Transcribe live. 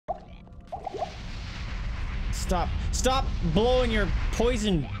Stop. Stop blowing your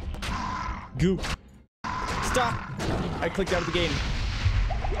poison goop. Stop. I clicked out of the game.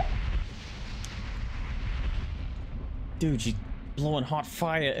 Dude, she's blowing hot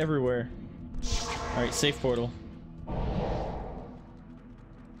fire everywhere. Alright, safe portal.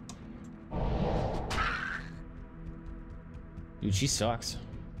 Dude, she sucks.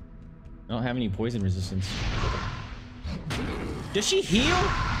 I don't have any poison resistance. Does she heal?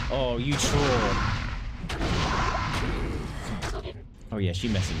 Oh, you troll. Oh yeah, she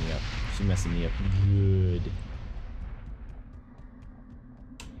messing me up. She messing me up good.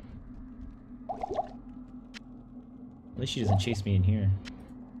 At least she doesn't chase me in here.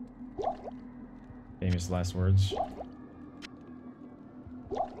 Famous last words.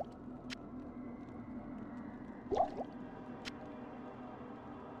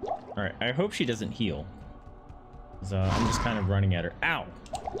 Alright, I hope she doesn't heal. So I'm just kind of running at her. Ow!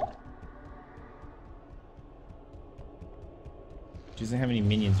 She doesn't have any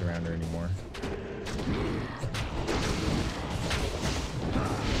minions around her anymore.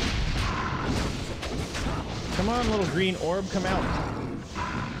 Come on, little green orb, come out.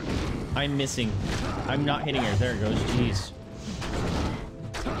 I'm missing. I'm not hitting her. There it goes. Jeez.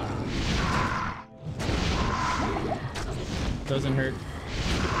 Doesn't hurt.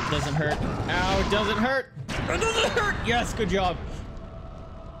 Doesn't hurt. Ow, it doesn't hurt. It doesn't hurt. Yes, good job.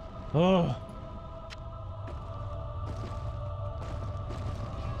 Oh.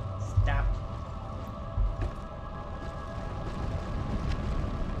 Stop.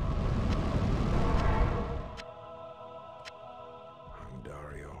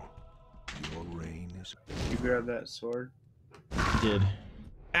 Dario, your reign is... You grab that sword? Did.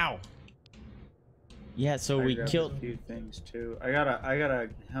 Ow. Yeah, so we killed a few things too. I got a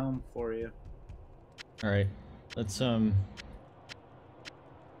helm for you. All right, let's I'm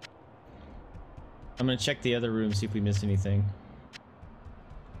gonna check the other room, see if we missed anything.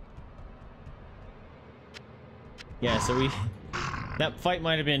 Yeah, so that fight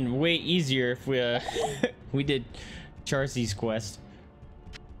might have been way easier if we we did Charsi's quest.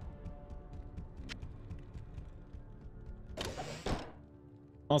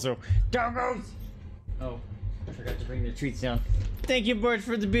 Also, doggos! Oh, I forgot to bring the treats down. Thank you, Birch,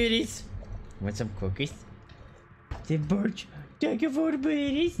 for the biddies. Want some cookies? Say, Birch, thank you for the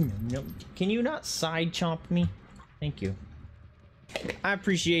biddies. No, can you not side chomp me? Thank you. I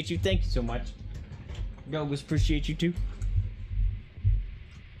appreciate you. Thank you so much. Doggos appreciate you too.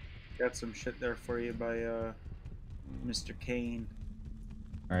 Got some shit there for you by Mr. Kane.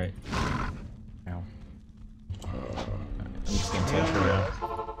 All right. Ow. I'm just gonna tell her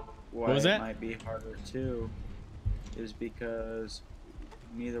now. Why What was that? It might be harder too is because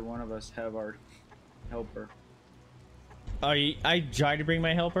neither one of us have our helper. I tried to bring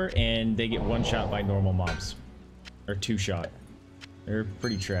my helper and they get one shot by normal mobs. Or two shot. They're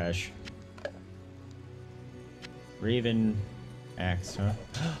pretty trash. Raven axe, huh?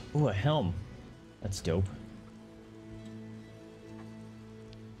 Ooh, a helm. That's dope.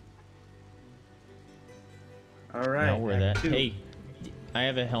 Alright. I'll wear that. 2. Hey, I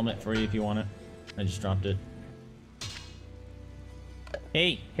have a helmet for you if you want it. I just dropped it.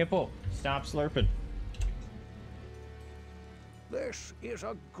 Hey, Hippo, stop slurping. This is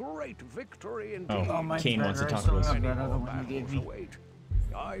a great victory indeed. Oh, Kane wants to talk to us.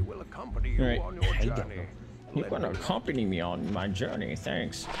 I will accompany you on your journey. You're gonna accompany me on my journey,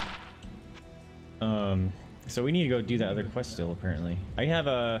 thanks. So we need to go do that other quest still, apparently. I have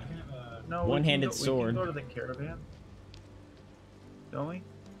a one-handed sword. We can go to the caravan. Don't we?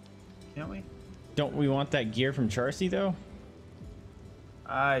 Can't we? Don't we want that gear from Charsi, though?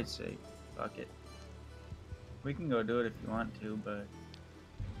 I'd say, fuck it. We can go do it if you want to, but...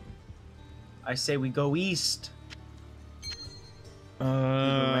 I say we go east.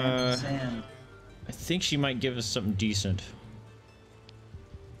 Sand. I think she might give us something decent.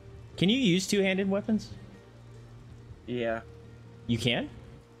 Can you use two-handed weapons? Yeah. You can?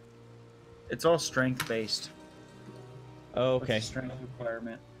 It's all strength-based. Oh, okay. What's the strength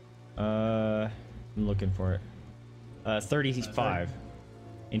requirement? I'm looking for it. 35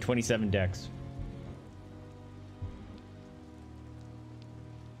 and 27 dex.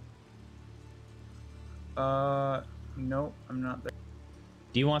 Nope, I'm not there.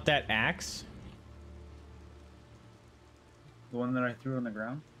 Do you want that axe? The one that I threw on the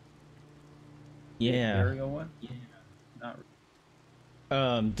ground? Yeah. The aerial one? Yeah. Not.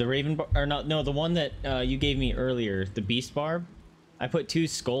 The Raven bar, or not? No, the one that you gave me earlier, the Beast Barb. I put 2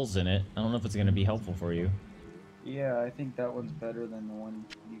 skulls in it. I don't know if it's gonna be helpful for you. Yeah, I think that one's better than the one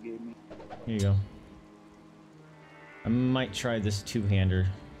you gave me. Here you go. I might try this two-hander.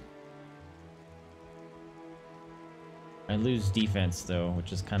 I lose defense though,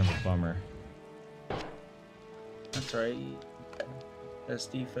 which is kind of a bummer. That's right.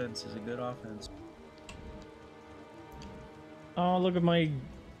 Best defense is a good offense. Oh, look at my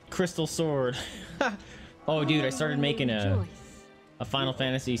crystal sword. Oh, dude, I started making a Final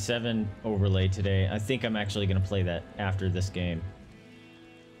Fantasy VII overlay today. I think I'm actually gonna play that after this game.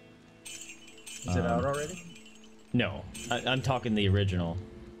 Is it out already? No, I'm talking the original.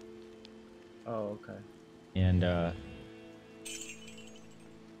 Oh, okay. And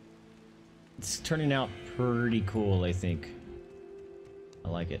it's turning out pretty cool, I think. I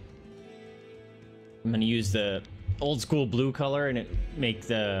like it. I'm gonna use the old school blue color and it make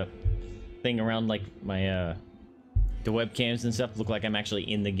the thing around like my the webcams and stuff look like I'm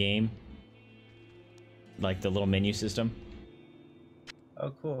actually in the game, like the little menu system.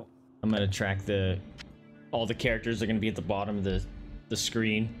 Oh, cool. I'm gonna track all the characters are gonna be at the bottom of the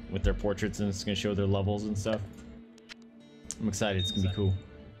screen with their portraits, and it's gonna show their levels and stuff. I'm excited. It's gonna be cool.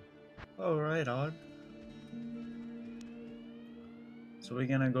 Oh, right on. So we're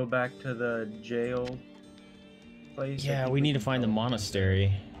gonna go back to the jail place? Yeah, we need to find the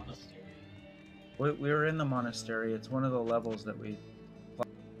monastery. We were in the monastery. It's one of the levels that we...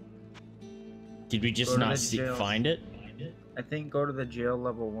 Did we just not find it? I think go to the jail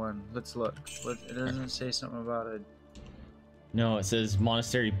level 1. Let's look. It doesn't say something about it. No, it says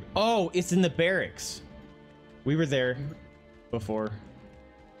monastery. Oh, it's in the barracks. We were there before.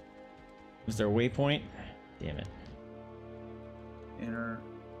 Was there a waypoint? Damn it. Inner...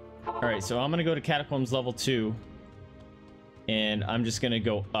 Alright, so I'm gonna go to Catacombs level 2. And I'm just gonna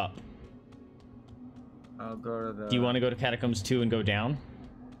go up. I'll go to the... Do you want to go to Catacombs 2 and go down?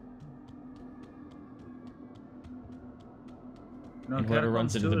 No, and whoever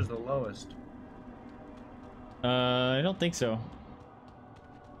runs Catacombs into 2 is the lowest. I don't think so.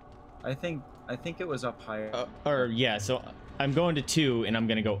 I think it was up higher. Or yeah, so I'm going to 2 and I'm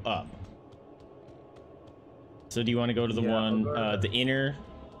gonna go up. So do you want to go to the one, the inner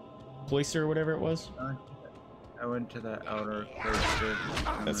cloister or whatever it was? I went to the outer cloister.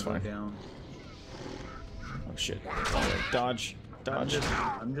 That's fine. Down. Oh shit! Alright, dodge. I'm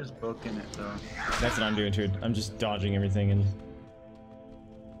just booking it though. That's what I'm doing too. I'm just dodging everything and.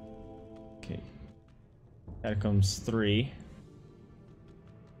 Okay. Catacombs 3.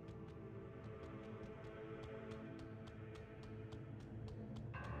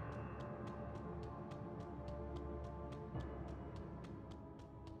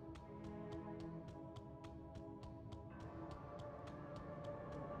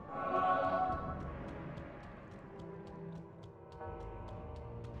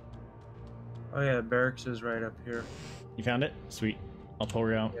 Oh yeah, barracks is right up here. You found it? Sweet. I'll pull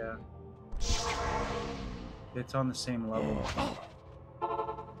her out. Yeah. It's on the same level.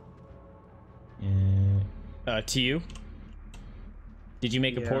 To you? Did you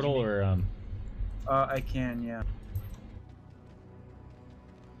make a portal or I can, yeah.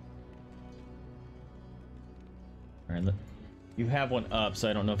 Alright, you have one up, so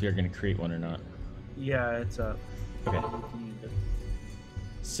I don't know if you're gonna create one or not. Yeah, it's up. Okay.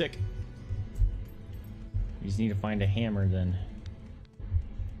 Sick. We just need to find a hammer then.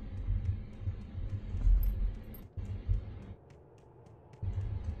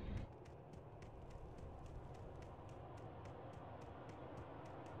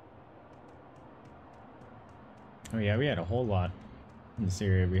 Oh yeah, we had a whole lot in this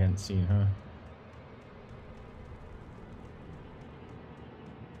area we hadn't seen, huh?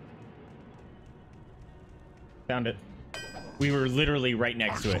 Found it. We were literally right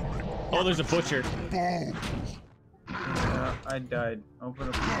next to it. Oh, there's a butcher. Yeah, I died. Open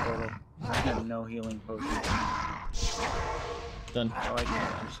up the portal. I have no healing potion. Done. Oh,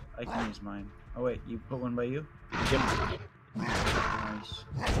 I can use mine. Oh wait, you put one by you? Yep. Nice.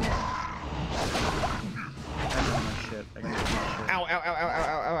 I got my shit. Ow, ow, ow, ow,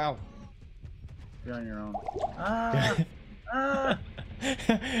 ow, ow, ow. You're on your own. Ah! Ah!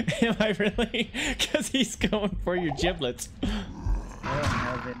 Am I really? Because he's going for your giblets. I don't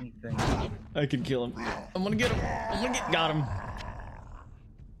have anything. I can kill him. I'm gonna get him. Got him.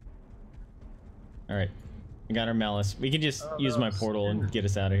 Alright. We got our malice. We can just use my portal and get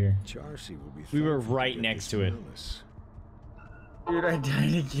us out of here. Charsi will be We were right next to it. Dude, I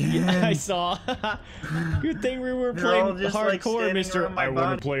died again. Yeah, I saw. Good thing we were playing hardcore, like, Mr. I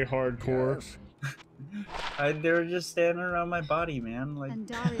want to play hardcore. Yes. They were just standing around my body, man. Like, And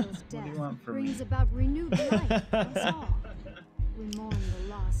Dario's what death do you want from me? brings about renewed life for us all. We mourn the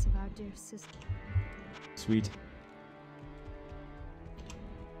loss of our dear sister. Sweet.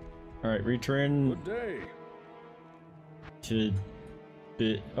 Alright, return Good day. to...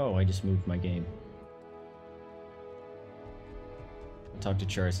 Oh, I just moved my game. talk to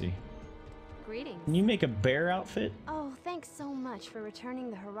Charsi. Greetings. Can you make a bear outfit? Oh, thanks so much for returning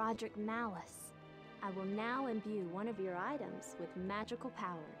the Herodric Malice. I will now imbue one of your items with magical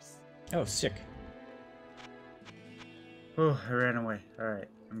powers. Oh, sick. Oh, I ran away. Alright,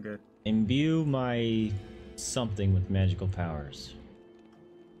 I'm good. Imbue my something with magical powers.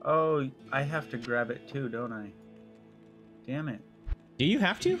 Oh, I have to grab it too, don't I? Damn it. Do you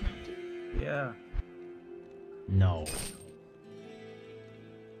have to? Yeah. No.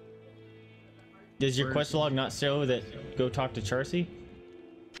 Does your Where quest is it? log not show that go talk to Charsi?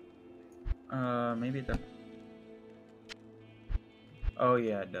 Maybe it does. Oh,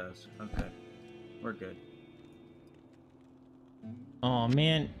 yeah, it does. Okay. We're good. Oh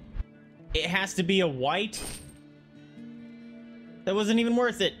man, it has to be a white? That wasn't even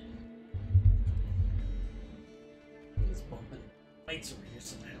worth it. Let's bump it. Lights over here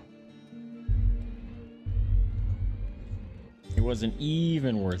somehow. It wasn't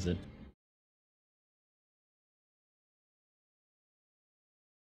even worth it.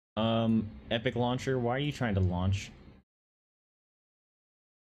 Epic launcher, why are you trying to launch?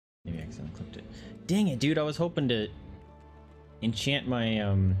 Maybe I accidentally clicked it. Dang it, dude, I was hoping to enchant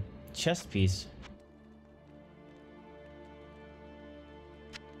my chest piece.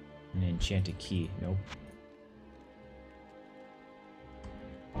 An enchanted key. Nope.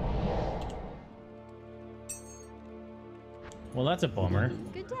 Well, that's a bummer.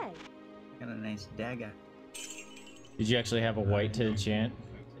 Good day. Got a nice dagger. Did you actually have a white to enchant?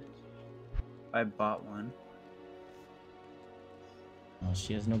 I bought one. Oh,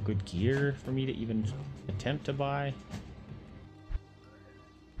 she has no good gear for me to even attempt to buy.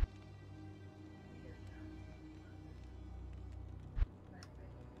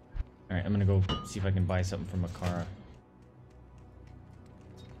 Alright, I'm gonna go see if I can buy something from Makara.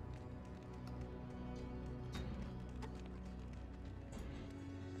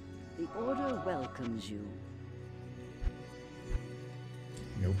 The Order welcomes you.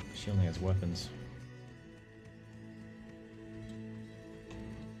 Nope, she only has weapons.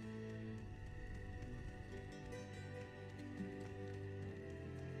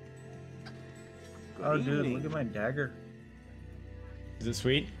 Oh, dude, look at my dagger. Is it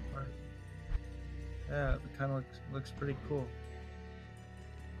sweet? Yeah, it kind of looks pretty cool.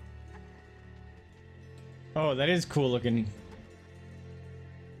 Oh, that is cool looking.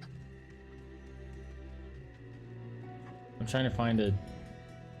 I'm trying to find a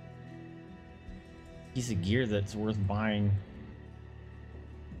piece of gear that's worth buying,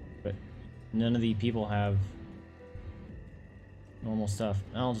 but none of the people have normal stuff.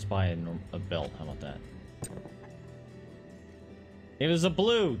 I'll just buy a belt. How about that? It was a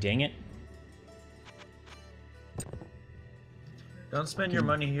blue. Dang it! Don't spend your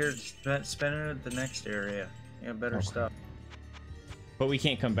money here. Spend it at the next area. You have better Okay. stuff. But we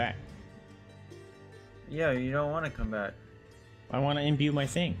can't come back. Yeah, you don't want to come back. I want to imbue my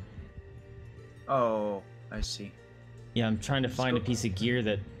thing. Oh, I see. Yeah, I'm trying to Just find a go- piece of gear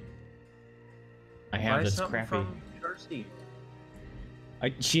that I have Buy that's something crappy. from Charsi.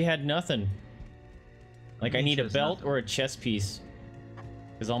 She had nothing. Like, I mean need she a has belt nothing? or a chest piece.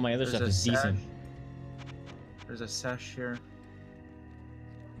 Because all my other There's stuff a is decent. sash. There's a sash here.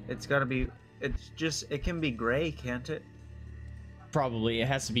 It's gotta be. It's just. It can be gray, can't it? Probably. It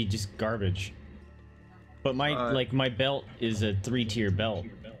has to be just garbage. But my belt is a 3-tier belt.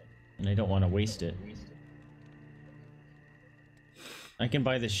 And I don't want to waste it. I can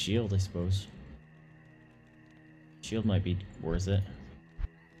buy the shield, I suppose. Shield might be worth it.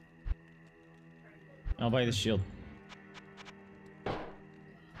 I'll buy the shield.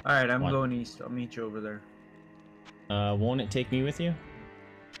 Alright, I'm One. going east. I'll meet you over there. Won't it take me with you?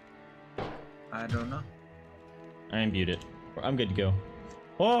 I don't know. I imbued it. I'm good to go.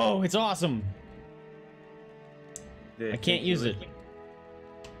 Oh, it's awesome! Did I it can't take use you it. with you?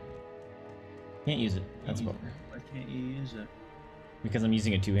 Can't use it. That's what. Why can't you use it? Because I'm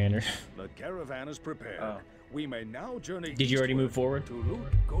using a two-hander. The caravan is prepared. Oh. We may now journey. Did you already move eastward forward? to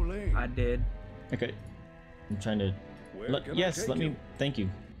Lut Gholein. I did. Okay. I'm trying to. Where can I Yes, take let me. you? Thank you.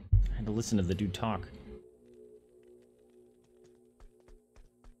 I had to listen to the dude talk.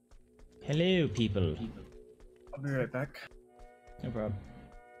 Hello, people. I'll be right back. No problem.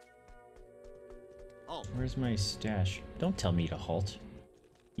 Halt. Where's my stash? Don't tell me to halt.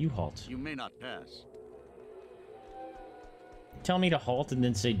 You halt. You may not pass. Tell me to halt and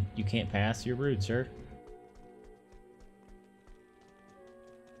then say you can't pass. You're rude, sir.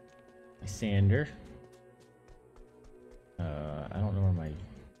 Sander. I don't know where my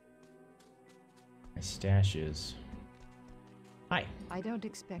stash is. Hi, I don't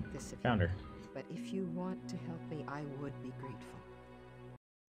expect this of found you, her. but if you want to help me, I would be grateful.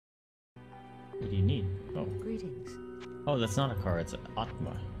 What do you need? Oh. Greetings. Oh, that's not a car, it's an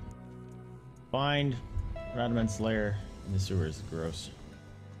Atma. Find Radaman's lair in the sewers. Gross.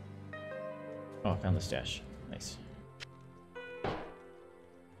 Oh, I found the stash. Nice.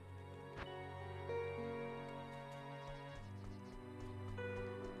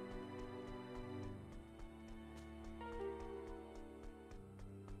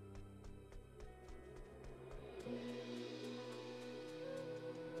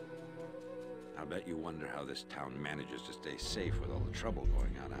 I bet you wonder how this town manages to stay safe with all the trouble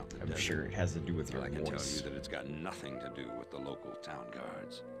going on out in the I'm desert. sure it has to do with your Well, I can tell voice. you that it's got nothing to do with the local town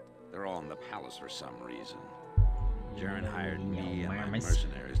guards. They're all in the palace for some reason. Jaren hired me and my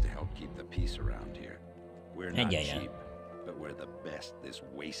mercenaries to help keep the peace around here. We're not Yeah. cheap, but we're the best this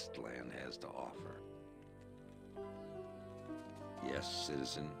wasteland has to offer. Yes,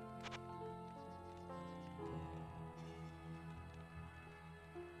 citizen.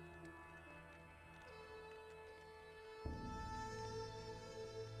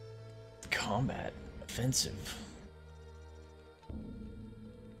 Combat. Offensive.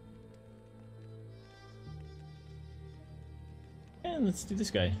 And let's do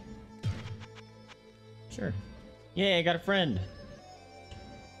this guy. Sure. Yeah, I got a friend.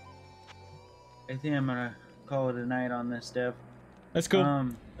 I think I'm gonna call it a night on this, Dev. Let's go.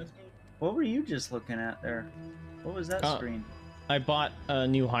 What were you just looking at there? What was that screen? I bought a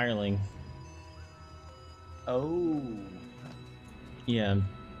new hireling. Oh. Yeah,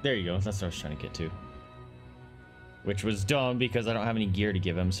 there you go. That's what I was trying to get to. Which was dumb because I don't have any gear to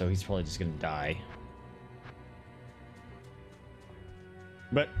give him, so he's probably just gonna die.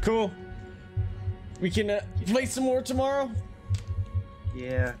 But cool. We can play some more tomorrow.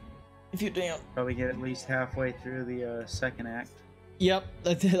 Yeah. If you're down. Probably get at least halfway through the second act. Yep,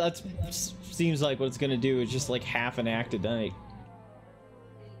 that seems like what it's gonna do. It's just like half an act a night.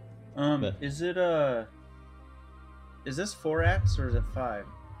 But- Is it is this 4 acts or is it 5?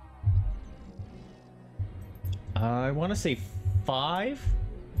 I want to say 5,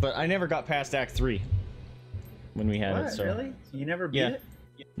 but I never got past Act 3 when we had What? it. So Really? You never beat Yeah. it?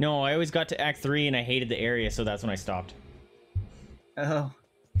 no, I always got to Act 3 and I hated the area, so that's when I stopped. Oh.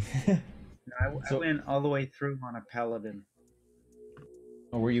 No, I So- went all the way through on a paladin.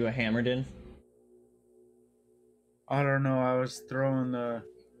 Or were you a hammered in? I don't know. I was throwing the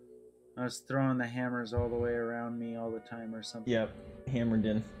hammers all the way around me all the time or something. Yep, hammered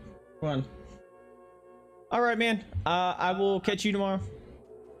in. Fun. All right, man. I will catch you tomorrow.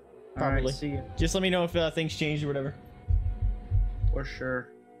 Probably. All right, see you. Just let me know if things changed or whatever. For sure.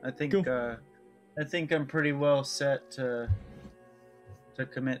 I think Cool. I think I'm pretty well set to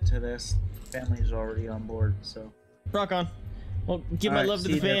commit to this. Family's already on board, so. Rock on. Well, give All my right, love to see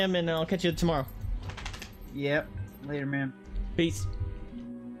the you there. fam, and I'll catch you tomorrow. Yep. Later, man. Peace.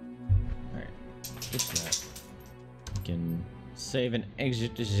 Alright. What's that? You can save and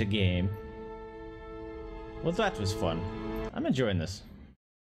exit the game. Well, that was fun. I'm enjoying this.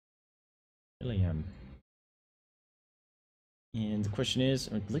 Really am. And the question is,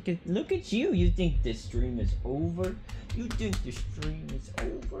 look at you. You think the stream is over? You think the stream is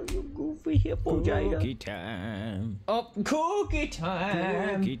over? You goofy hippo Cookie time. Oh, cookie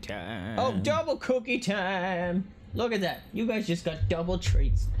time. Cookie time. Oh, double cookie time. Look at that. You guys just got double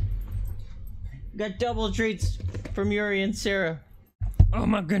treats. Got double treats from Yuri and Sarah. Oh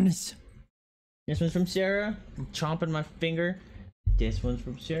my goodness. This one's from Sarah. I'm chomping my finger. This one's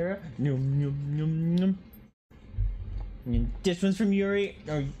from Sarah. Num num num num. And this one's from Yuri.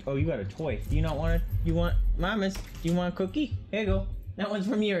 Oh, you got a toy. Do you not want it? You want Mamas? Do you want a cookie? Here you go. That one's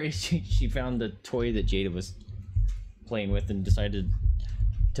from Yuri. She found the toy that Jada was playing with and decided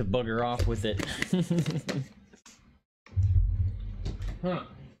to bugger off with it. Huh.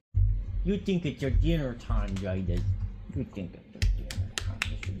 You think it's your dinner time, Jada. You think it's your dinner time.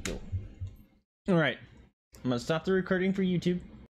 You should go. Alright. I'm gonna stop the recording for YouTube.